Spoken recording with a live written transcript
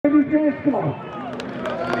sebi teško.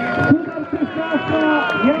 Sudarce Sasa,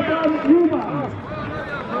 Jablan, Ljuban.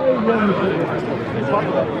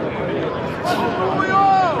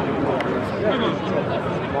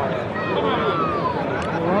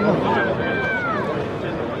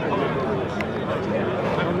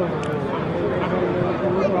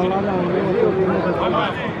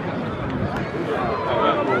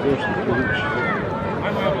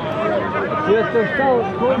 Jeste stao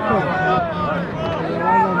s kontom?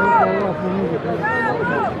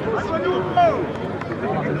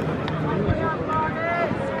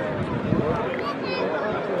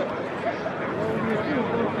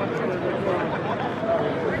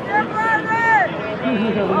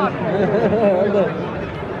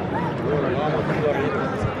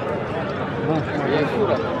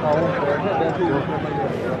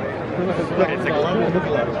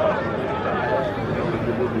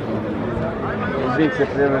 Jezik se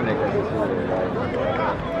prevrne kad se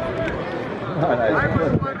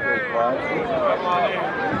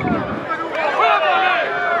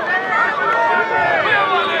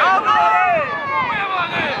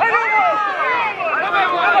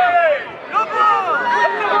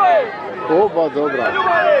oba dobra.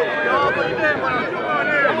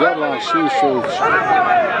 Jablan, Šišović,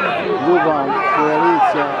 Ljuban,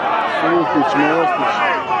 Koalicija, Sutić, Mostić.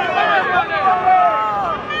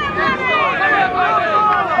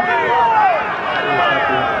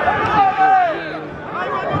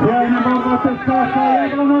 Sjajna borba se Sasa,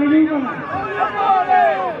 Jablana i Ljubana.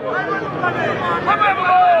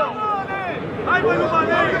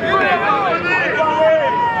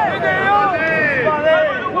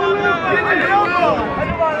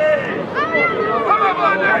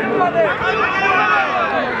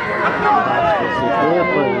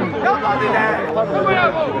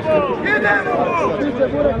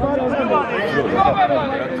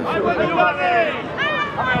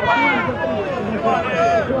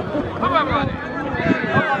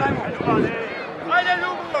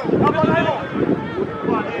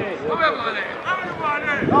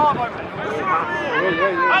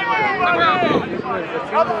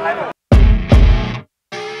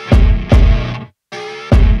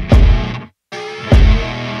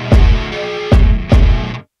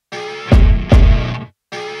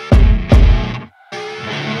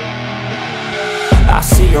 I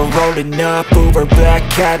see her rolling up, Uber black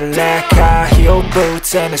Cadillac, high heel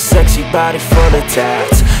boots and a sexy body full of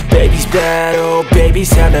tats. Baby's bad, oh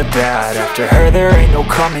baby's hella bad. After her there ain't no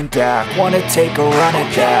coming back. Wanna take a run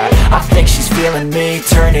at that. I think she's feeling me,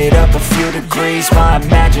 turn it up a few degrees. My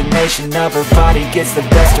imagination of her body gets the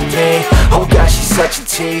best of me. Oh gosh, she's such a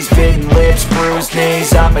tease, bitten lips, bruised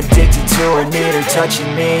knees. I'm addicted to her, need her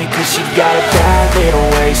touching me. Cause she got a bad little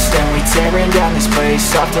waist, and we tearing down this place.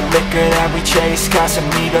 Off the liquor that we chase, got some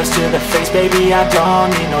egos to the face. Baby, I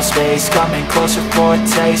don't need no space, coming closer for a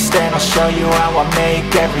taste. And I'll show you how I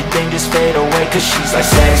make everything just fade away. Cause she's like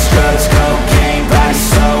sex, drugs, cocaine, body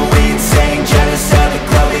so insane. Jealous of the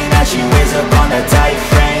clothing that she wears up on that tight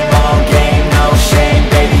frame. All game, no shame,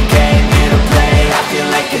 baby came here to play. I feel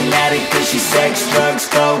like an addict cause she's sex, drugs,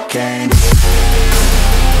 cocaine.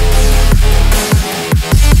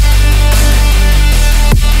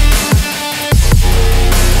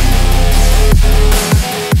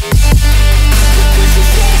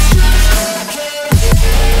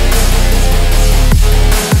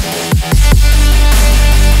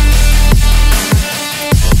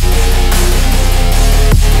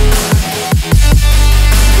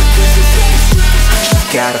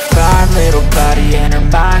 Got a fine little body and her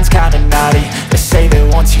mind's kinda naughty. They say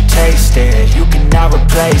that once you taste it, you cannot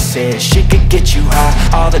replace it. She could get you high,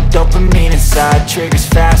 all the dopamine inside triggers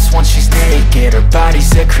fast once she's naked. Her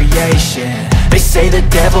body's a creation. They say the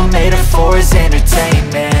devil made her for his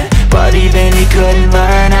entertainment, but even he couldn't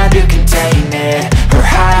learn how to contain it. Her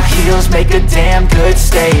high heels make a damn good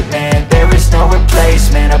statement. There is no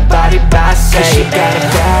replacement, a body by Satan. Cause she got a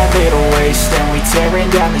bad little waist, and we tearing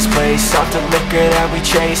down this place. Off the liquor that we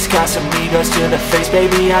chase, got some egos to the face.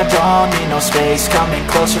 Baby, I don't need no space, coming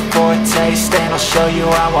closer for a taste. And I'll show you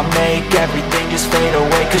how I make everything just fade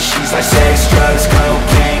away. Cause she's like sex, drugs,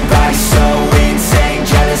 cocaine, body so insane.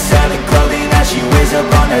 Jealous of the clothing that she wears up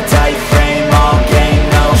on her top.